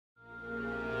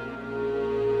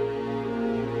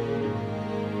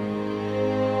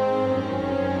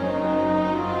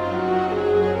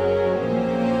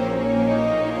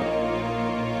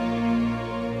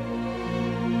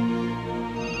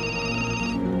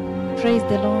Praise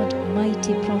the Lord,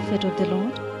 mighty prophet of the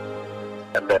Lord.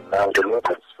 And then now the Lord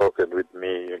has spoken with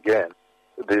me again.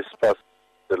 This past,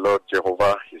 the Lord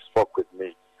Jehovah, He spoke with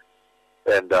me.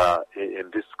 And in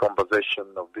this conversation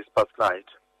of this past night,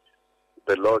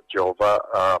 the Lord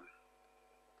Jehovah,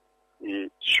 He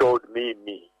showed me.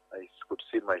 I could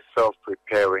see myself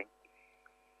preparing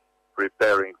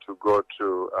to go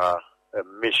to a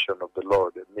mission of the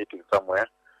Lord, a meeting somewhere.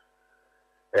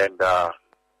 And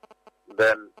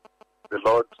then the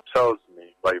Lord tells me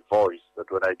by voice that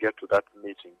when I get to that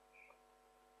meeting,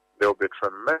 there will be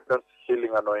tremendous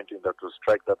healing anointing that will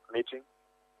strike that meeting.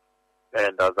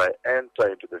 And as I enter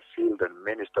into the field and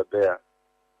minister there,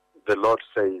 the Lord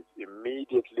says,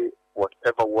 immediately,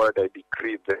 whatever word I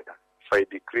decree there, if I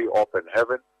decree open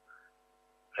heaven,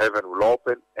 heaven will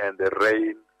open and the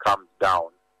rain comes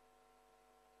down.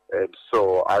 And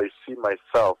so I see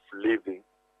myself leaving,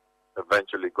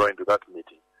 eventually going to that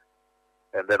meeting.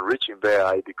 And then reaching there,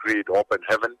 I decreed open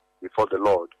heaven before the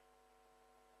Lord.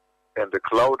 And the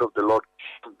cloud of the Lord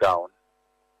came down,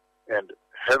 and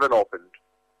heaven opened,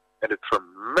 and a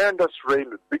tremendous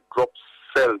rain with big drops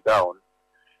fell down.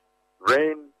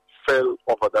 Rain fell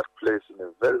over that place in a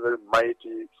very, very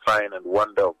mighty sign and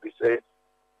wonder of this age.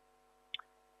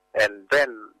 And then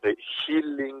the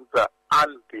healings are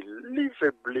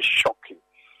unbelievably shocking.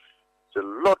 A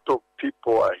lot of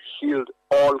people are healed,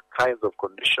 all kinds of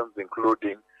conditions,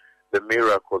 including the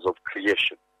miracles of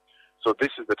creation. So this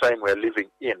is the time we're living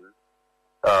in.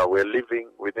 We're living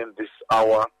within this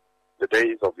hour, the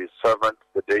days of His servant,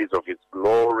 the days of His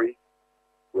glory.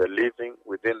 We're living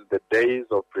within the days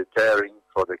of preparing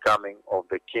for the coming of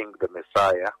the King, the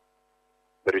Messiah,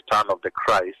 the return of the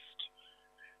Christ.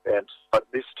 And at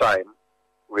this time,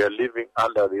 we are living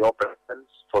under the open heavens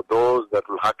for those that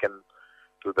will hearken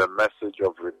to the message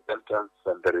of repentance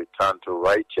and the return to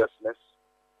righteousness,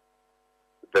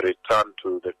 the return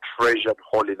to the treasured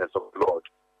holiness of the Lord.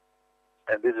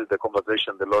 And this is the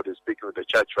conversation the Lord is speaking with the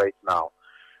church right now,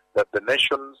 that the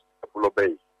nations will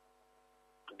obey,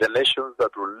 the nations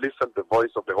that will listen to the voice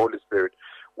of the Holy Spirit.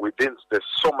 Within, there's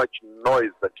so much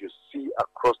noise that you see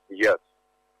across the earth.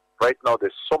 Right now,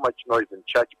 there's so much noise in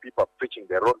church. People are preaching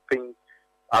their own things.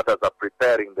 Others are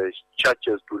preparing the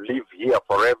churches to live here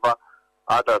forever.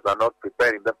 Others are not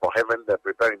preparing them for heaven. They're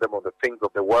preparing them on the things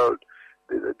of the world.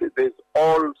 There's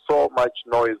all so much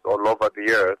noise all over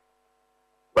the earth.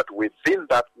 But within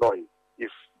that noise,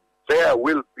 if there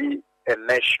will be a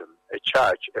nation, a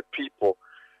church, a people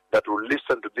that will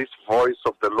listen to this voice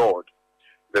of the Lord,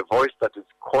 the voice that is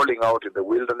calling out in the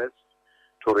wilderness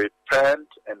to repent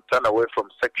and turn away from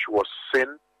sexual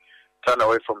sin, turn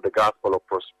away from the gospel of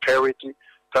prosperity,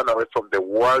 turn away from the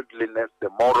worldliness, the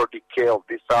moral decay of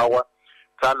this hour,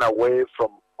 turn away from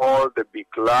all the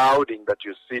beclouding that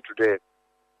you see today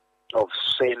of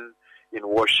sin in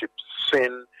worship,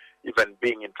 sin even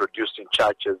being introduced in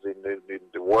churches in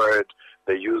the word.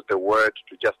 They use the word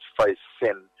to justify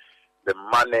sin, the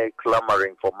money,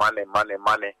 clamoring for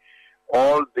money.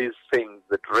 All these things,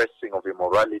 the dressing of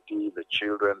immorality, the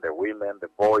children, the women, the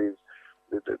boys,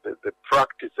 the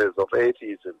practices of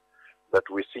atheism that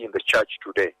we see in the church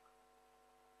today.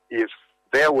 If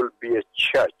there will be a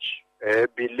church, a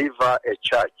believer, a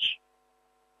church,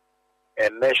 a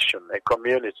nation, a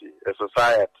community, a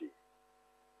society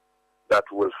that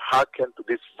will hearken to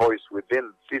this voice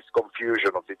within this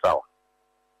confusion of this hour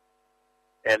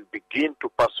and begin to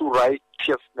pursue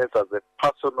righteousness as a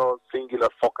personal, singular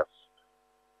focus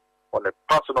on a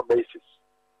personal basis,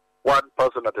 one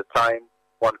person at a time,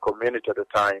 one community at a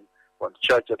time, one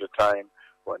church at a time,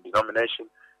 one denomination,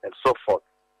 and so forth.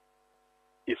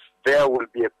 If there will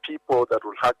be a people that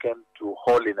will hearken to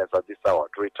holiness at this hour,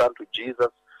 to return to Jesus,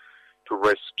 to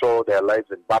restore their lives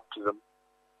in baptism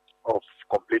of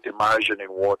complete immersion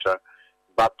in water,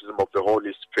 baptism of the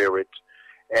Holy Spirit,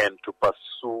 and to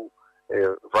pursue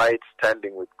a right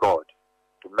standing with God,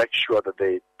 to make sure that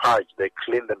they purge, they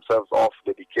clean themselves off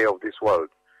the decay of this world,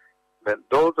 then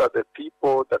those are the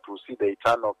people that will see the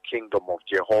eternal kingdom of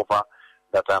Jehovah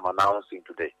that I'm announcing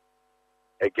today.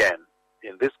 Again,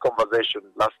 in this conversation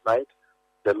last night,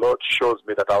 the Lord shows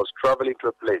me that I was traveling to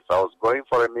a place. I was going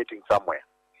for a meeting somewhere.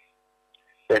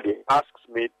 And He asks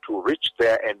me to reach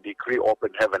there and decree open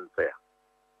heaven there.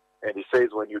 And He says,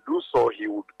 when you do so, He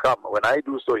would come. When I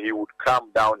do so, He would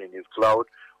come down in His cloud,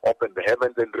 open the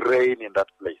heavens, and reign in that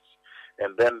place.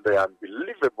 And then the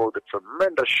unbelievable, the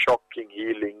tremendous, shocking,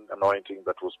 healing anointing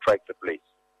that will strike the place.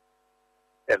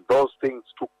 And those things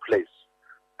took place.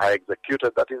 I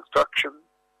executed that instruction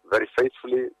very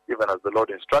faithfully, even as the Lord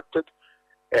instructed.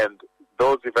 And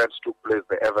those events took place.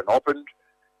 The heaven opened.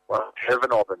 When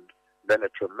heaven opened, Then a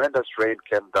tremendous rain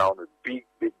came down with big,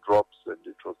 big drops, and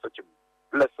it was such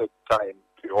a blessed time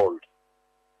to behold.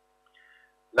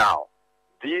 Now,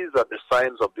 these are the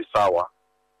signs of this hour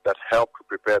that help to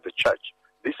prepare the church.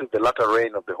 This is the latter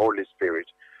rain of the Holy Spirit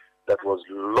that was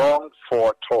long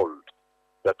foretold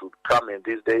that would come in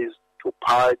these days to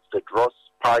purge the dross,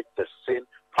 purge the sin,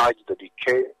 purge the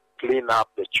decay, clean up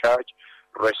the church,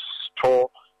 restore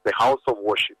the house of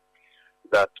worship.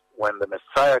 That when the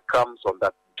Messiah comes on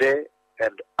that day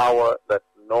and hour that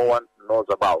no one knows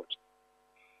about,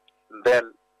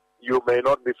 then you may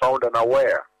not be found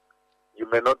unaware. You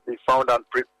may not be found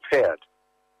unprepared,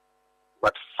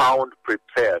 but found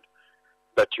prepared,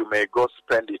 that you may go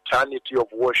spend eternity of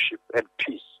worship and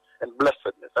peace and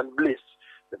blessedness and bliss,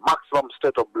 the maximum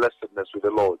state of blessedness with the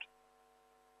Lord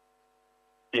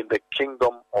in the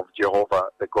kingdom of Jehovah,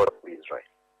 the God of Israel.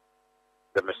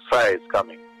 The Messiah is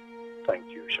coming. Thank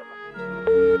you, Shalom.